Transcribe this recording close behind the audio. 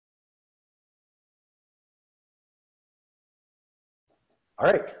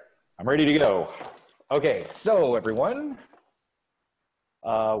All right, I'm ready to go. Okay, so everyone,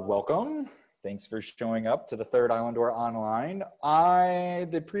 welcome. Thanks for showing up to the third Islandora Online.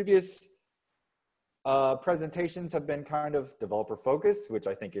 The previous presentations have been kind of developer focused, which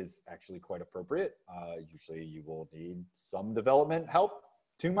I think is actually quite appropriate. Usually you will need some development help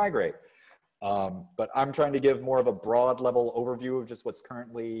to migrate. But I'm trying to give more of a broad level overview of just what's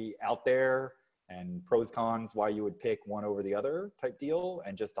currently out there and pros, cons, why you would pick one over the other type deal,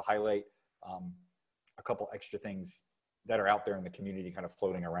 and just to highlight a couple extra things that are out there in the community kind of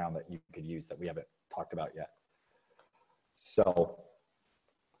floating around that you could use that we haven't talked about yet. So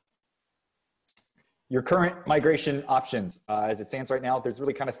your current migration options, as it stands right now, there's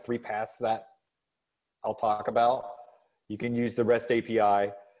really kind of three paths that I'll talk about. You can use the REST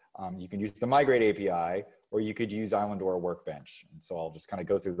API, you can use the Migrate API, or you could use Islandora Workbench. And so I'll just kind of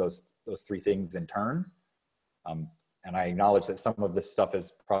go through those three things in turn. And I acknowledge that some of this stuff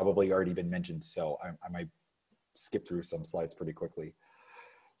has probably already been mentioned, so I might skip through some slides pretty quickly.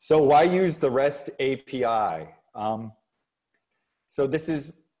 So why use the REST API? So this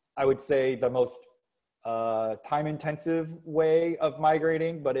is, I would say, the most time-intensive way of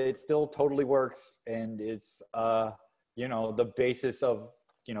migrating, but it still totally works, and it's you know, the basis of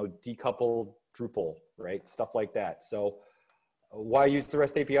decoupled Drupal, right? Stuff like that. So why use the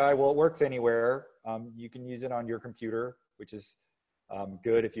REST API? Well, it works anywhere. You can use it on your computer, which is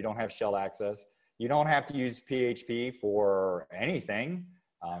good if you don't have shell access. You don't have to use PHP for anything.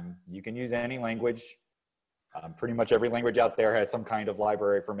 You can use any language. Pretty much every language out there has some kind of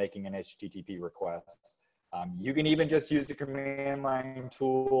library for making an HTTP request. You can even just use a command line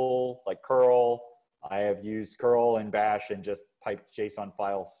tool like curl. I have used curl and bash and just piped JSON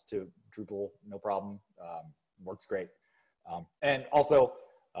files to Drupal, no problem. Works great. And also,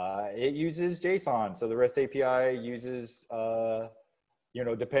 it uses JSON. So the REST API uses,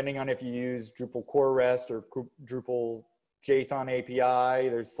 depending on if you use Drupal core REST or Drupal JSON API,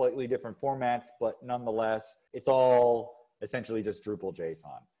 there's slightly different formats, but nonetheless, it's all essentially just Drupal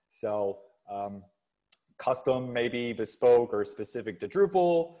JSON. So custom, maybe bespoke or specific to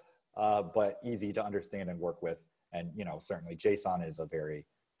Drupal, but easy to understand and work with. And certainly JSON is a very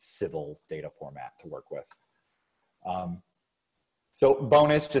civil data format to work with. So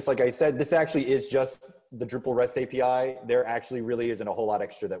bonus, just like I said, this actually is just the Drupal REST API. There actually really isn't a whole lot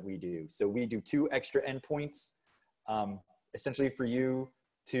extra that we do. So we do 2 extra endpoints, essentially for you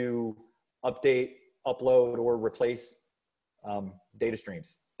to update, upload, or replace data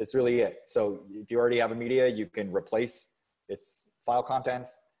streams. That's really it. So if you already have a media, you can replace its file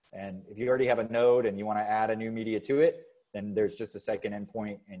contents. And if you already have a node and you want to add a new media to it, then there's just a second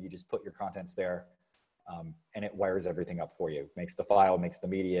endpoint and you just put your contents there. And it wires everything up for you. Makes the file, makes the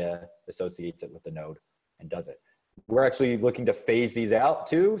media, associates it with the node, and does it. We're actually looking to phase these out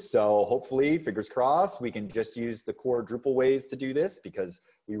too. So hopefully, fingers crossed, we can just use the core Drupal ways to do this, because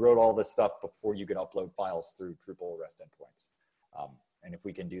we wrote all this stuff before you could upload files through Drupal REST endpoints. And if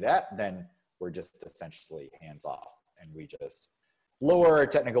we can do that, then we're just essentially hands off, and we just lower our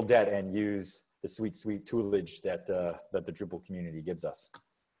technical debt and use the sweet toolage that the Drupal community gives us.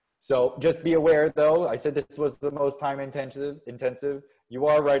 So just be aware though, I said this was the most time intensive. You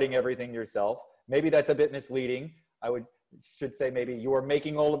are writing everything yourself. Maybe that's a bit misleading. Should say maybe you are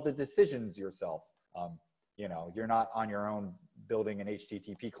making all of the decisions yourself. You're not on your own building an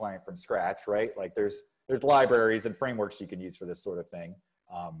HTTP client from scratch, right? Like there's libraries and frameworks you can use for this sort of thing.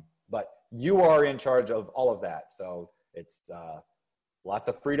 But you are in charge of all of that. So it's lots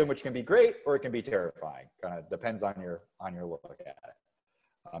of freedom, which can be great, or it can be terrifying. Kind of depends on your look at it.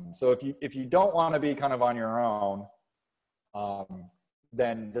 So if you don't want to be kind of on your own,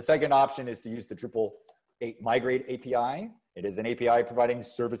 then the second option is to use the Drupal 8 Migrate API. It is an API providing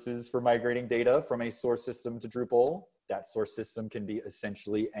services for migrating data from a source system to Drupal. That source system can be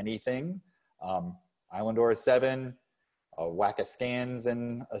essentially anything. Islandora 7, a whack of scans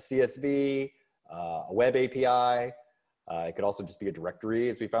and a CSV, a web API. It could also just be a directory,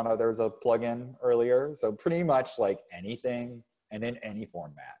 as we found out there was a plugin earlier. So pretty much like anything and in any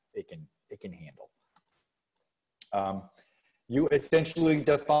format it can handle. You essentially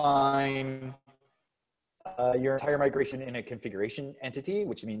define your entire migration in a configuration entity,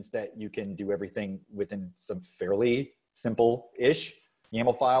 which means that you can do everything within some fairly simple-ish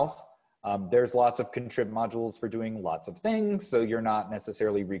YAML files. There's lots of contrib modules for doing lots of things, so you're not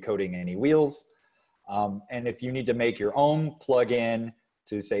necessarily recoding any wheels. And if you need to make your own plugin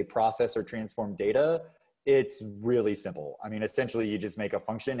to, say, process or transform data, it's really simple. I mean, essentially, you just make a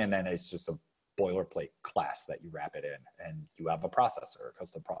function, and then it's just a boilerplate class that you wrap it in, and you have a processor, a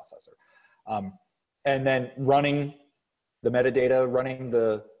custom processor. And then running the metadata running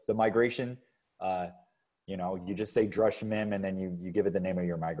the migration, you know, you just say drush mim and then you give it the name of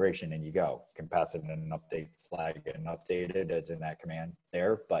your migration and you go. You can pass it in an update flag and update it as in that command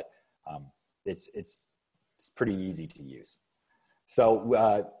there, but it's pretty easy to use.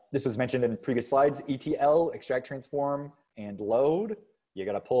 So this was mentioned in previous slides, ETL, extract, transform, and load. You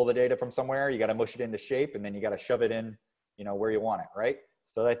got to pull the data from somewhere, you got to mush it into shape, and then you got to shove it in, you know, where you want it, right?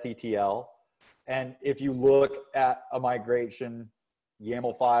 So that's ETL. And if you look at a migration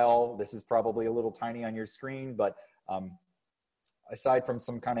YAML file, this is probably a little tiny on your screen, but aside from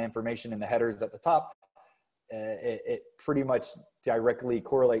some kind of information in the headers at the top, it pretty much directly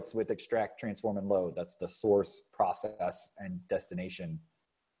correlates with extract, transform, and load. That's the source, process, and destination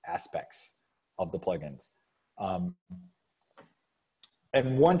aspects of the plugins.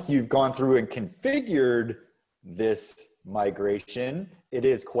 And once you've gone through and configured this migration, it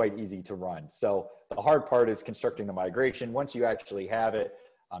is quite easy to run. So the hard part is constructing the migration. Once you actually have it,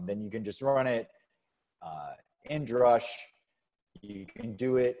 then you can just run it in Drush. You can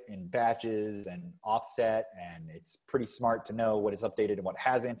do it in batches and offset, and it's pretty smart to know what is updated and what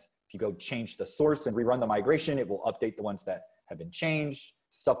hasn't. If you go change the source and rerun the migration, it will update the ones that have been changed,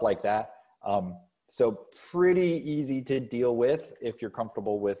 stuff like that. So pretty easy to deal with if you're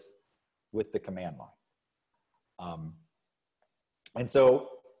comfortable with the command line. And so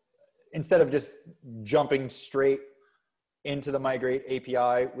instead of just jumping straight into the Migrate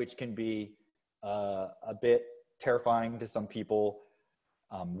API, which can be a bit terrifying to some people,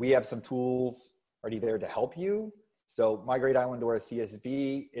 we have some tools already there to help you. So Migrate Islandora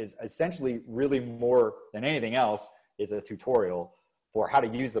CSV is essentially really more than anything else is a tutorial for how to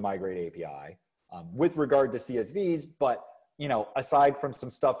use the Migrate API with regard to CSVs. But, you know, aside from some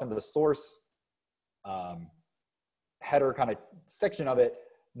stuff in the source header kind of section of it,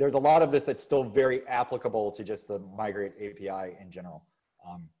 there's a lot of this that's still very applicable to just the Migrate API in general.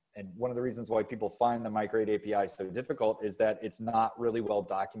 And one of the reasons why people find the Migrate API so difficult is that it's not really well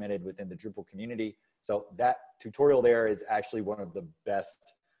documented within the Drupal community. So that tutorial there is actually one of the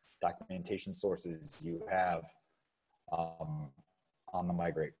best documentation sources you have on the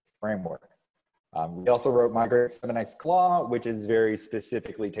Migrate framework. We also wrote Migrate 7x Claw, which is very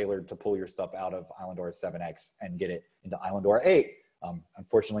specifically tailored to pull your stuff out of Islandora 7x and get it into Islandora 8.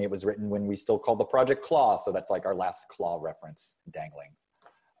 Unfortunately, it was written when we still called the project Claw, so that's like our last Claw reference dangling.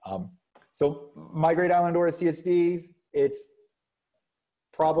 So Migrate Islandora CSVs, it's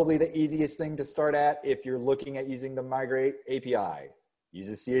probably the easiest thing to start at if you're looking at using the Migrate API.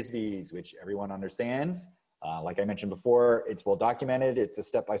 Uses CSVs, which everyone understands. Like I mentioned before, it's well documented. It's a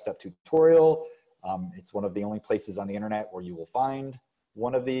step-by-step tutorial. It's one of the only places on the internet where you will find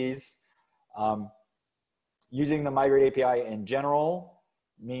one of these. Using the Migrate API in general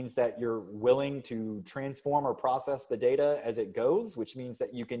means that you're willing to transform or process the data as it goes, which means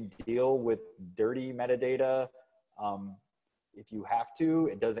that you can deal with dirty metadata if you have to.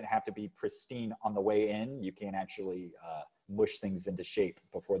 It doesn't have to be pristine on the way in. You can actually mush things into shape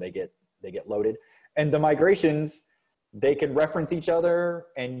before they get loaded. And the migrations, they can reference each other,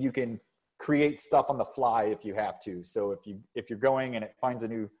 and you can create stuff on the fly if you have to. So if you're going and it finds a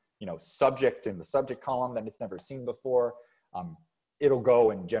new subject in the subject column that it's never seen before, it'll go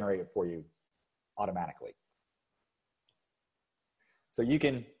and generate it for you automatically. So you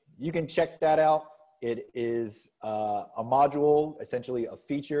can check that out. It is a module, essentially a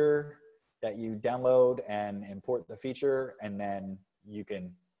feature that you download and import the feature, and then you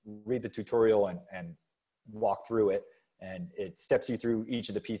can read the tutorial and walk through it, and it steps you through each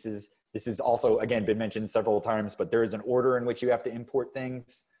of the pieces. This has also, again, been mentioned several times, but there is an order in which you have to import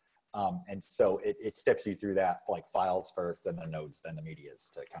things. And so it steps you through that, like files first, then the nodes, then the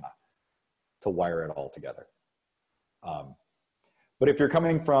medias, to wire it all together. But if you're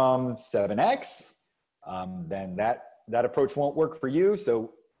coming from 7x, then that approach won't work for you.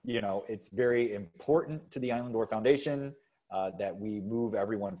 So, it's very important to the Islandora Foundation that we move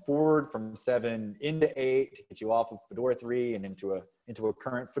everyone forward from 7 into 8 to get you off of Fedora 3 and into a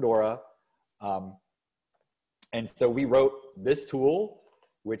current Fedora. And so we wrote this tool,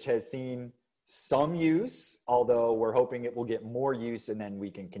 which has seen some use, although we're hoping it will get more use, and then we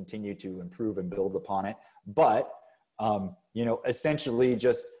can continue to improve and build upon it. But, essentially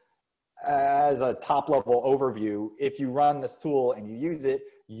just as a top level overview, if you run this tool and you use it,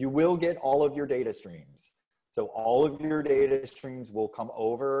 you will get all of your data streams. So all of your data streams will come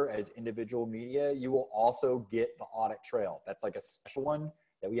over as individual media. You will also get the audit trail. That's like a special one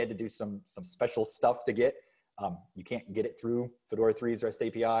that we had to do some special stuff to get. You can't get it through Fedora 3's REST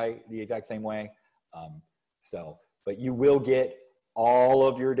API the exact same way. But you will get all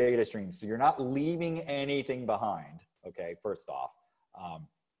of your data streams. So you're not leaving anything behind, okay, first off.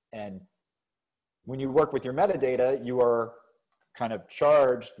 And when you work with your metadata, you are kind of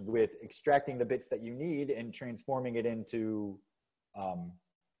charged with extracting the bits that you need and transforming it into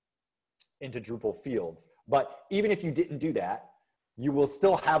Drupal fields. But even if you didn't do that, you will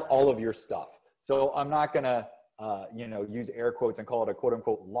still have all of your stuff. So I'm not gonna use air quotes and call it a quote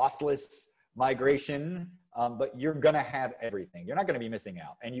unquote lossless migration, but you're gonna have everything. You're not gonna be missing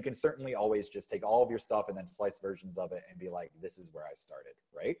out. And you can certainly always just take all of your stuff and then slice versions of it and be like, this is where I started,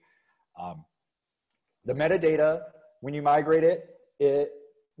 right? The metadata, when you migrate it, it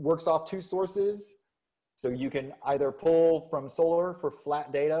works off two sources. So you can either pull from Solr for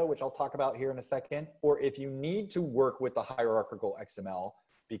flat data, which I'll talk about here in a second, or if you need to work with the hierarchical XML,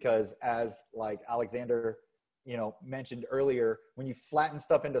 because as like Alexander, mentioned earlier, when you flatten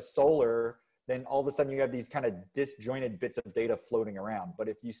stuff into Solr, then all of a sudden you have these kind of disjointed bits of data floating around. But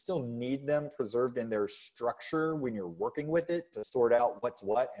if you still need them preserved in their structure when you're working with it to sort out what's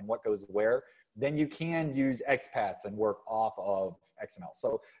what and what goes where, then you can use XPaths and work off of XML.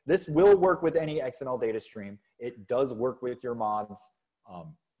 So this will work with any XML data stream. It does work with your mods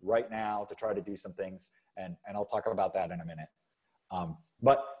right now to try to do some things, and I'll talk about that in a minute.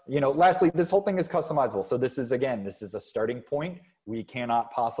 But lastly, this whole thing is customizable. So this is a starting point. We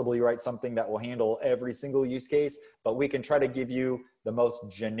cannot possibly write something that will handle every single use case, but we can try to give you the most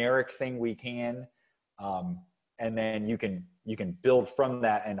generic thing we can. And then you can build from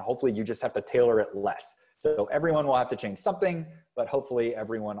that, and hopefully you just have to tailor it less. So everyone will have to change something, but hopefully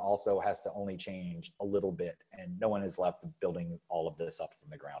everyone also has to only change a little bit, and no one is left building all of this up from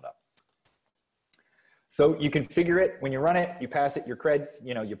the ground up. So you configure it. When you run it, you pass it your creds,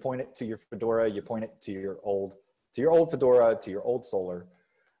 you point it to your Fedora, you point it to your old Fedora, to your old Solr.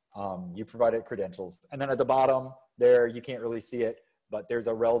 You provide it credentials. And then at the bottom there, you can't really see it, but there's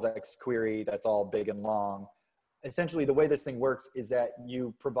a relsx query that's all big and long. Essentially, the way this thing works is that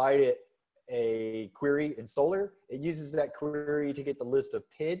you provide it a query in Solr. It uses that query to get the list of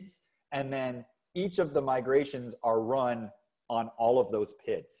PIDs, and then each of the migrations are run on all of those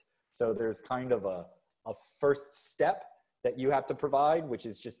PIDs. So there's kind of a first step that you have to provide, which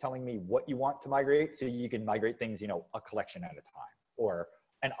is just telling me what you want to migrate, so you can migrate things, a collection at a time or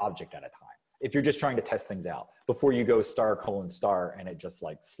an object at a time. If you're just trying to test things out before you go star colon star and it just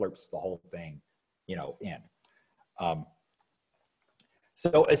like slurps the whole thing, in.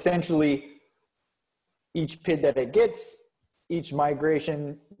 So essentially, each PID that it gets, each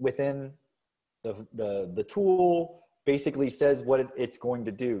migration within the tool basically says what it's going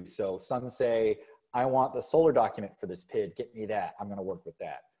to do. So some say, I want the Solr document for this PID, get me that, I'm gonna work with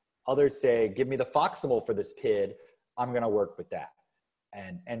that. Others say, give me the Foxable for this PID, I'm gonna work with that.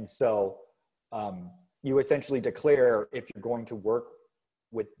 And so you essentially declare if you're going to work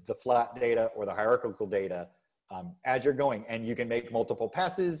with the flat data or the hierarchical data as you're going, and you can make multiple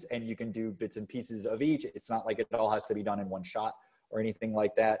passes and you can do bits and pieces of each. It's not like it all has to be done in one shot or anything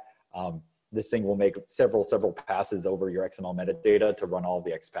like that. This thing will make several passes over your XML metadata to run all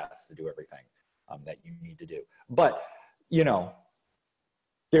the XPaths to do everything that you need to do. But,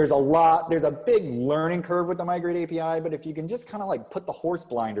 there's a big learning curve with the Migrate API, but if you can just kind of like put the horse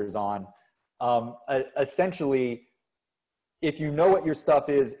blinders on, essentially, if you know what your stuff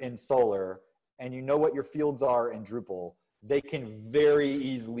is in Solr and you know what your fields are in Drupal, they can very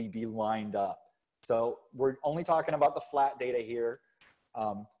easily be lined up. So we're only talking about the flat data here.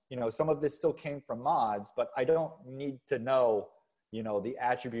 Some of this still came from mods, but I don't need to know, the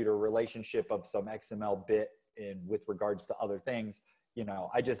attribute or relationship of some XML bit with regards to other things.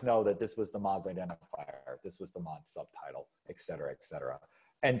 I just know that this was the mods identifier, this was the mod subtitle, et cetera, et cetera.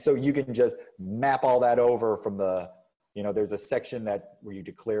 And so you can just map all that over from the, there's a section where you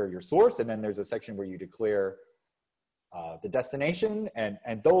declare your source, and then there's a section where you declare the destination,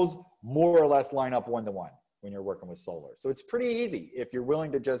 and those more or less line up one-to-one when you're working with Solr. So it's pretty easy if you're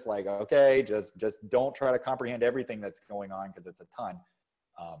willing to just like, okay, just don't try to comprehend everything that's going on because it's a ton.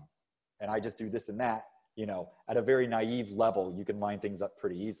 And I just do this and that, at a very naive level, you can line things up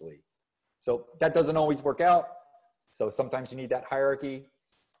pretty easily. So that doesn't always work out. So sometimes you need that hierarchy.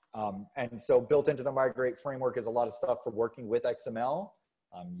 And so built into the Migrate framework is a lot of stuff for working with XML.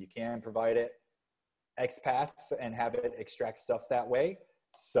 You can provide it XPaths and have it extract stuff that way.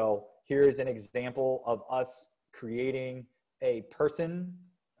 So here's an example of us creating a person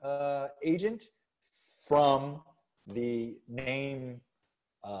agent from the name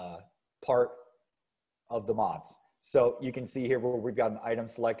part of the mods. So you can see here where we've got an item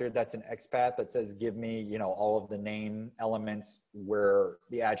selector. That's an XPath that says, give me, all of the name elements where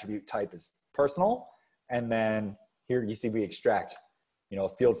the attribute type is personal. And then here you see we extract, a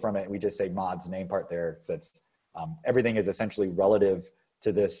field from it. We just say mods name part there. So it's Everything is essentially relative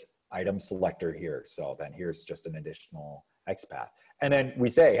to this item selector here. So then here's just an additional XPath. And then we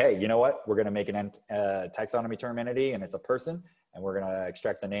say, hey, you know what? We're going to make an taxonomy term entity, and it's a person, and we're going to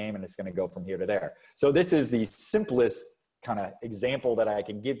extract the name, and it's going to go from here to there. So this is the simplest kind of example that I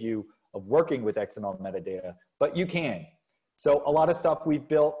can give you of working with XML metadata, but you can. So a lot of stuff we've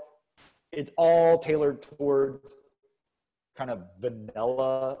built, it's all tailored towards kind of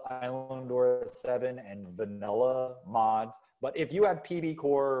vanilla Islandora 7 and vanilla mods. But if you have PB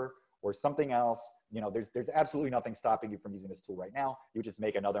Core or something else, you know, there's absolutely nothing stopping you from using this tool right now. You just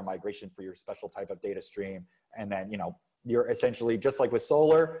make another migration for your special type of data stream. And then, you know, you're essentially just like with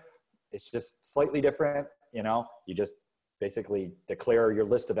Solar, it's just slightly different. You know, you just basically declare your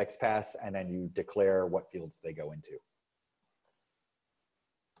list of XPaths and then you declare what fields they go into.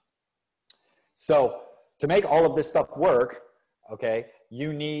 So to make all of this stuff work, okay,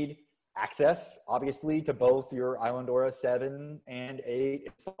 you need access, obviously, to both your Islandora 7 and 8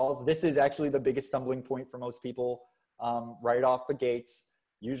 installs. This is actually the biggest stumbling point for most people right off the gates.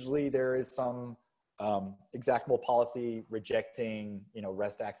 Usually there is some executable policy rejecting, you know,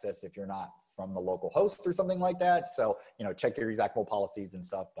 REST access if you're not from the local host or something like that. So, you know, check your executable policies and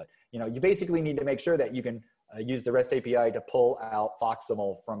stuff. But, you know, you basically need to make sure that you can use the REST API to pull out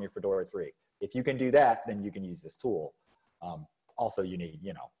Foxaml from your Fedora 3. If you can do that, then you can use this tool. Also, you need,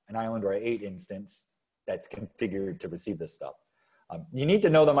 you know, an Islandora 8 instance that's configured to receive this stuff. You need to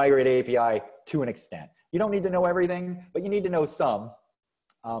know the Migrate API to an extent. You don't need to know everything, but you need to know some.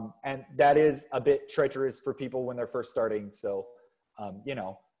 And that is a bit treacherous for people when they're first starting. So, you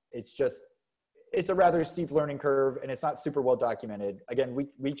know, it's a rather steep learning curve, and it's not super well documented. Again,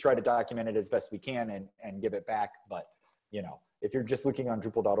 we try to document it as best we can and give it back. But, you know, if you're just looking on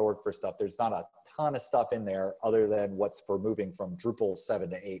Drupal.org for stuff, there's not a ton of stuff in there other than what's for moving from Drupal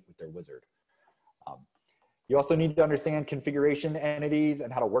 7 to 8 with their wizard. You also need to understand configuration entities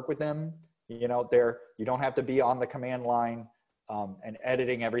and how to work with them. You know, you don't have to be on the command line and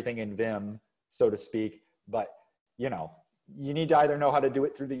editing everything in Vim, so to speak. But, you know, you need to either know how to do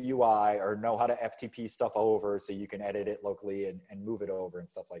it through the UI or know how to FTP stuff over so you can edit it locally and move it over and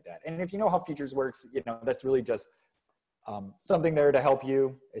stuff like that. And if you know how features works, you know, that's really just something there to help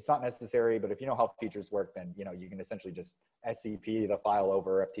you. It's not necessary, but if you know how features work, then, you know, you can essentially just SCP the file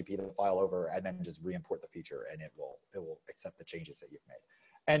over, FTP the file over, and then just re-import the feature, and it will accept the changes that you've made.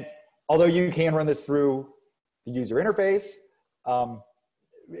 And although you can run this through the user interface,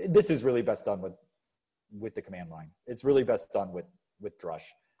 this is really best done with the command line. It's really best done with Drush.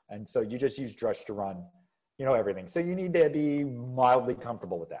 And so you just use Drush to run, you know, everything. So you need to be mildly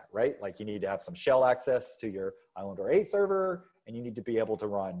comfortable with that, right? Like you need to have some shell access to your Islandora 8 server, and you need to be able to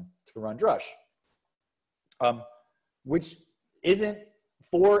run Drush, which isn't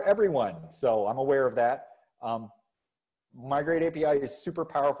for everyone. So I'm aware of that. Migrate API is super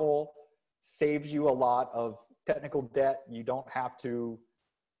powerful, saves you a lot of technical debt. You don't have to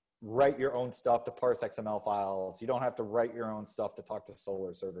write your own stuff to parse XML files. You don't have to write your own stuff to talk to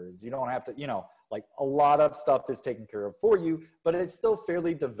Solar servers. You don't have to, you know, like a lot of stuff is taken care of for you, but it's still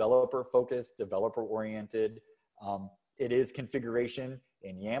fairly developer focused, developer oriented. It is configuration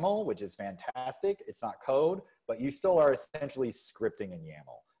in YAML, which is fantastic. It's not code, but you still are essentially scripting in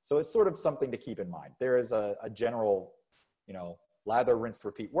YAML. So it's sort of something to keep in mind. There is a general, you know, lather, rinse,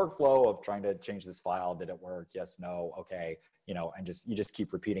 repeat workflow of trying to change this file. Did it work? Yes, no, okay. You know, and you just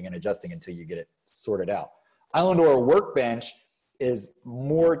keep repeating and adjusting until you get it sorted out. Islandora Workbench is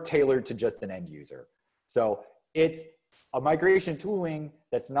more tailored to just an end user. So it's a migration tooling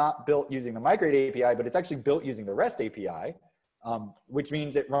that's not built using the Migrate API, but it's actually built using the REST API, which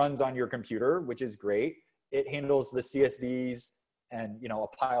means it runs on your computer, which is great. It handles the CSVs and, you know, a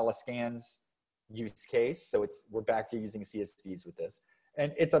pile of scans use case. So we're back to using CSVs with this.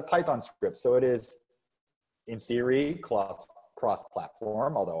 And it's a Python script. So it is, in theory,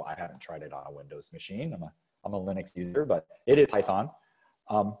 cross-platform, although I haven't tried it on a Windows machine. I'm a Linux user, but it is Python.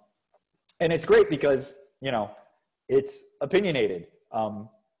 And it's great because, you know, it's opinionated.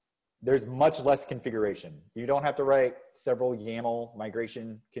 There's much less configuration. You don't have to write several YAML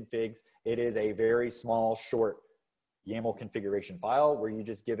migration configs. It is a very small, short YAML configuration file where you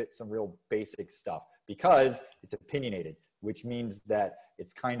just give it some real basic stuff because it's opinionated, which means that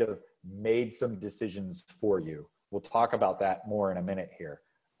it's kind of made some decisions for you. We'll talk about that more in a minute here.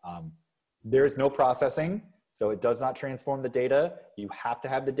 There's no processing, so it does not transform the data. You have to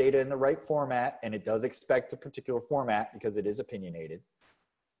have the data in the right format, and it does expect a particular format because it is opinionated.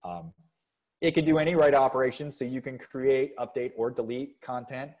 It can do any write operations, so you can create, update, or delete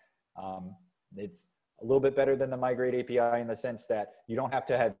content. It's a little bit better than the Migrate API in the sense that you don't have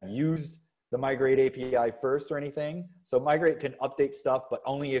to have used the migrate API first or anything. So migrate can update stuff, but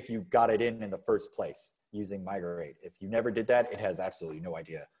only if you got it in the first place using migrate. If you never did that, it has absolutely no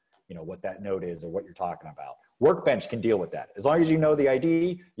idea, you know, what that node is or what you're talking about. Workbench can deal with that. As long as you know the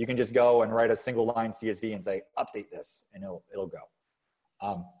ID, you can just go and write a single line CSV and say, update this, and it'll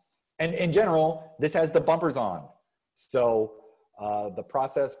go. And in general, this has the bumpers on. So the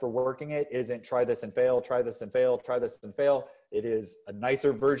process for working it isn't try this and fail, try this and fail, try this and fail. It is a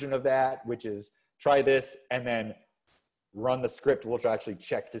nicer version of that, which is try this and then run the script, which will actually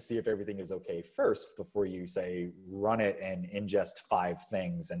check to see if everything is okay first before you say run it and ingest 5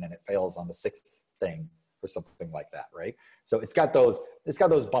 things and then it fails on the 6th thing or something like that, right? So it's got those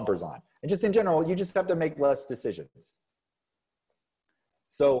bumpers on. And just in general, you just have to make less decisions.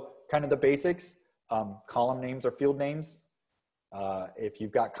 So kind of the basics, column names or field names. If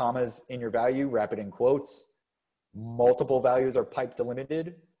you've got commas in your value, wrap it in quotes. Multiple values are pipe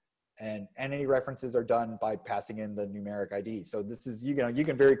delimited, and any references are done by passing in the numeric ID. So this is, you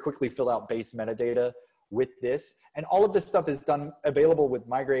can very quickly fill out base metadata with this. And all of this stuff is done available with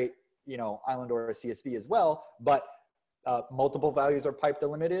migrate, Islandora CSV as well, but multiple values are pipe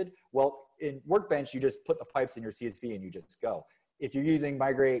delimited. Well, in Workbench, you just put the pipes in your CSV and you just go. If you're using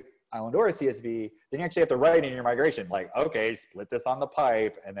migrate Islandora CSV, then you actually have to write in your migration, like, okay, split this on the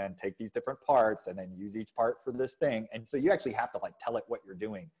pipe and then take these different parts and then use each part for this thing. And so you actually have to like tell it what you're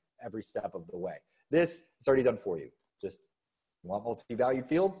doing every step of the way. This is already done for you. Just you want multi-valued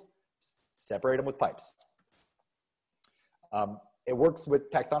fields, separate them with pipes. It works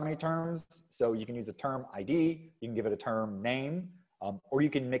with taxonomy terms. So you can use a term ID, you can give it a term name, or you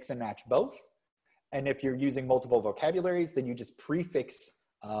can mix and match both. And if you're using multiple vocabularies, then you just prefix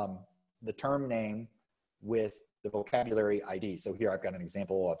the term name with the vocabulary ID. So here I've got an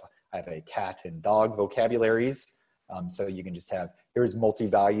example of, I have a cat and dog vocabularies. So you can just have, here's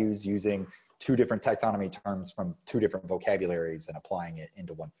multi-values using 2 different taxonomy terms from 2 different vocabularies and applying it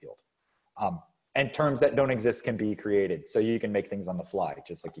into one field. And terms that don't exist can be created. So you can make things on the fly,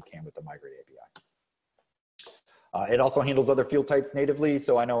 just like you can with the Migrate API. It also handles other field types natively.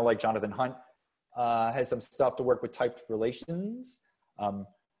 So I know like Jonathan Hunt has some stuff to work with typed relations.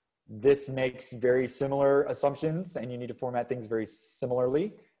 This makes very similar assumptions and you need to format things very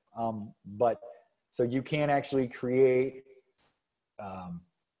similarly. So you can actually create,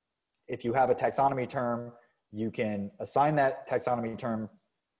 if you have a taxonomy term, you can assign that taxonomy term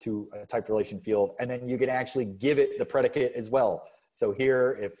to a typed relation field, and then you can actually give it the predicate as well. So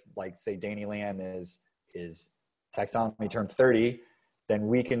here, if like say Danny Lamb is taxonomy term 30, then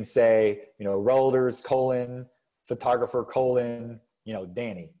we can say, Relders : photographer :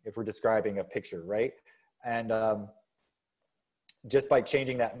 Danny, if we're describing a picture, right? And just by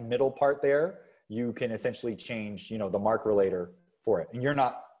changing that middle part there, you can essentially change, the mark relator for it. And you're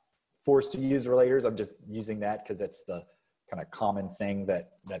not forced to use relators. I'm just using that because it's the kind of common thing that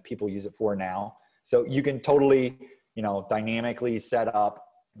people use it for now. So you can totally, dynamically set up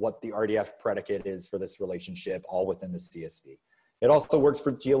what the RDF predicate is for this relationship all within the CSV. It also works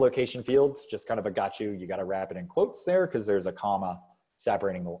for geolocation fields, just kind of a got you. You got to wrap it in quotes there because there's a comma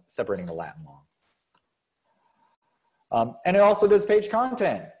separating the Latin long. And it also does page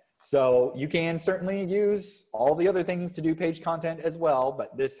content. So you can certainly use all the other things to do page content as well,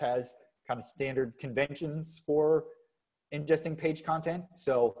 but this has kind of standard conventions for ingesting page content.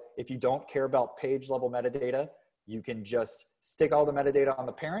 So if you don't care about page level metadata, you can just stick all the metadata on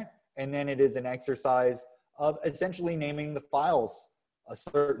the parent, and then it is an exercise of essentially naming the files a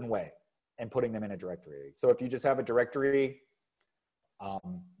certain way and putting them in a directory. So if you just have a directory,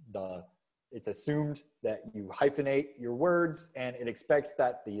 it's assumed that you hyphenate your words, and it expects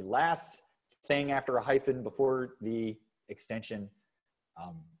that the last thing after a hyphen before the extension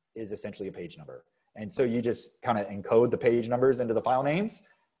is essentially a page number. And so you just kind of encode the page numbers into the file names,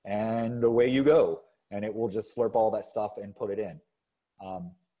 and away you go. And it will just slurp all that stuff and put it in.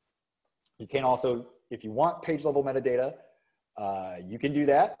 You can also, if you want page level metadata, you can do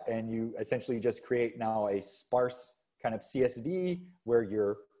that. And you essentially just create now a sparse kind of CSV where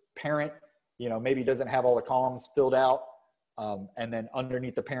your parent, maybe doesn't have all the columns filled out. And then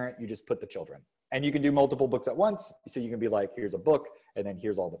underneath the parent, you just put the children. And you can do multiple books at once. So you can be like, here's a book, and then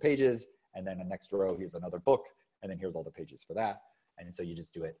here's all the pages. And then the next row, here's another book. And then here's all the pages for that. And so you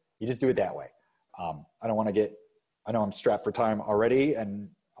just do it. You just do it that way. I know I'm strapped for time already, and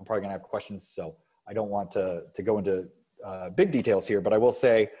I'm probably gonna have questions. So I don't want to go into big details here, but I will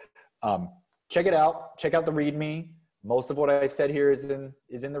say, check it out. Check out the README. Most of what I've said here is in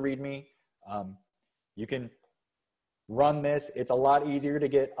the README. You can run this. It's a lot easier to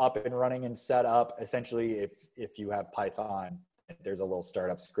get up and running and set up. Essentially, if you have Python there's a little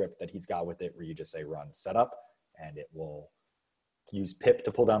startup script that he's got with it where you just say run setup, and it will use pip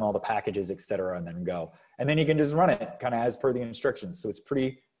to pull down all the packages, et cetera, and then go. And then you can just run it kind of as per the instructions. So it's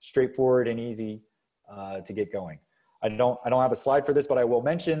pretty straightforward and easy to get going. I don't have a slide for this, but I will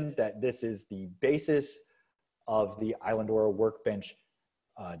mention that this is the basis of the Islandora Workbench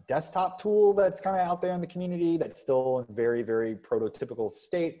desktop tool that's kind of out there in the community that's still in very, very prototypical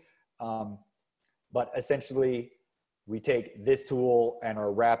state. But essentially, we take this tool and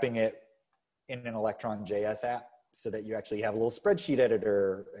are wrapping it in an Electron.js app so that you actually have a little spreadsheet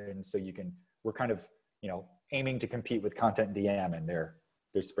editor. And so we're kind of, aiming to compete with Content DM and their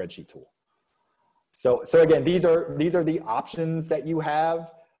spreadsheet tool. So again, these are the options that you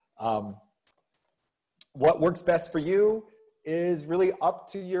have. What works best for you is really up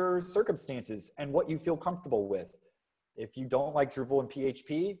to your circumstances and what you feel comfortable with. If you don't like Drupal and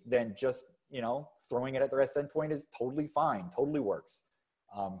PHP, then just, throwing it at the REST endpoint is totally fine, totally works.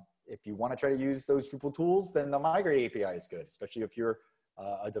 If you want to try to use those Drupal tools, then the Migrate API is good, especially if you're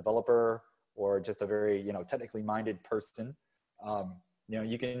a developer or just a very, technically minded person.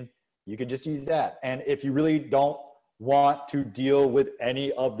 You can just use that. And if you really don't want to deal with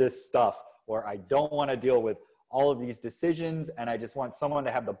any of this stuff, or I don't want to deal with all of these decisions, and I just want someone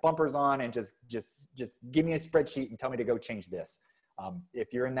to have the bumpers on and just give me a spreadsheet and tell me to go change this.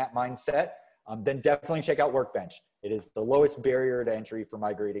 If you're in that mindset, then definitely check out Workbench. It is the lowest barrier to entry for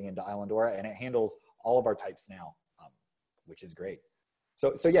migrating into Islandora, and it handles all of our types now, which is great.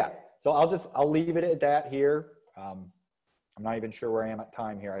 So yeah, so I'll leave it at that here. I'm not even sure where I am at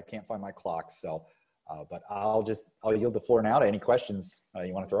time here. I can't find my clock. So, but I'll yield the floor now to any questions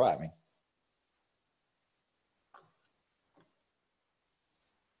you want to throw at me.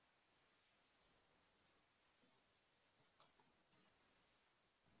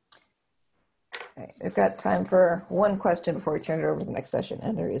 Okay, we've got time for one question before we turn it over to the next session,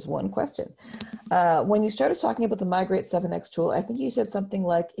 and there is one question. When you started talking about the Migrate 7x tool, I think you said something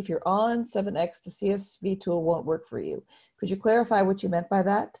like, if you're on 7x, the CSV tool won't work for you. Could you clarify what you meant by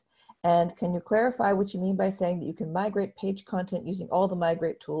that? And can you clarify what you mean by saying that you can migrate page content using all the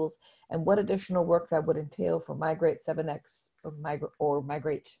Migrate tools, and what additional work that would entail for Migrate 7x or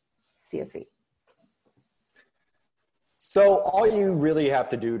Migrate CSV? So all you really have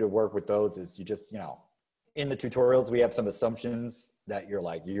to do to work with those is you just, in the tutorials, we have some assumptions that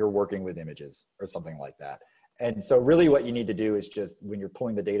you're working with images or something like that. And so really what you need to do is just, when you're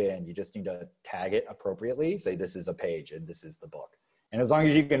pulling the data in, you just need to tag it appropriately. Say this is a page and this is the book. And as long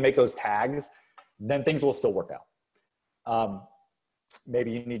as you can make those tags, then things will still work out.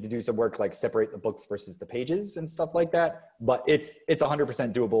 Maybe you need to do some work like separate the books versus the pages and stuff like that. But it's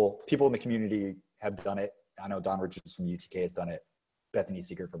 100% doable. People in the community have done it. I know Don Richards from UTK has done it. Bethany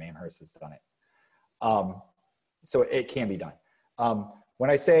Seeker from Amherst has done it. So it can be done. When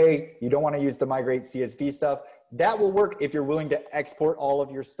I say you don't want to use the Migrate CSV stuff, that will work if you're willing to export all of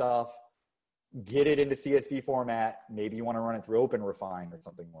your stuff, get it into CSV format. Maybe you want to run it through OpenRefine or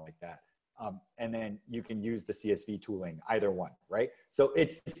something like that. And then you can use the CSV tooling, either one, right? So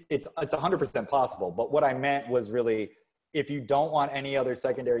it's 100% possible. But what I meant was really, if you don't want any other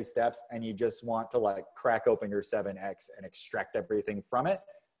secondary steps and you just want to crack open your 7x and extract everything from it,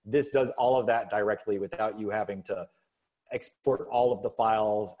 this does all of that directly without you having to export all of the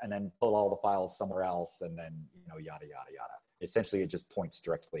files and then pull all the files somewhere else and then, yada, yada, yada. Essentially, it just points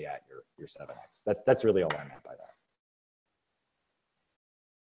directly at your 7x. That's really all I meant by that.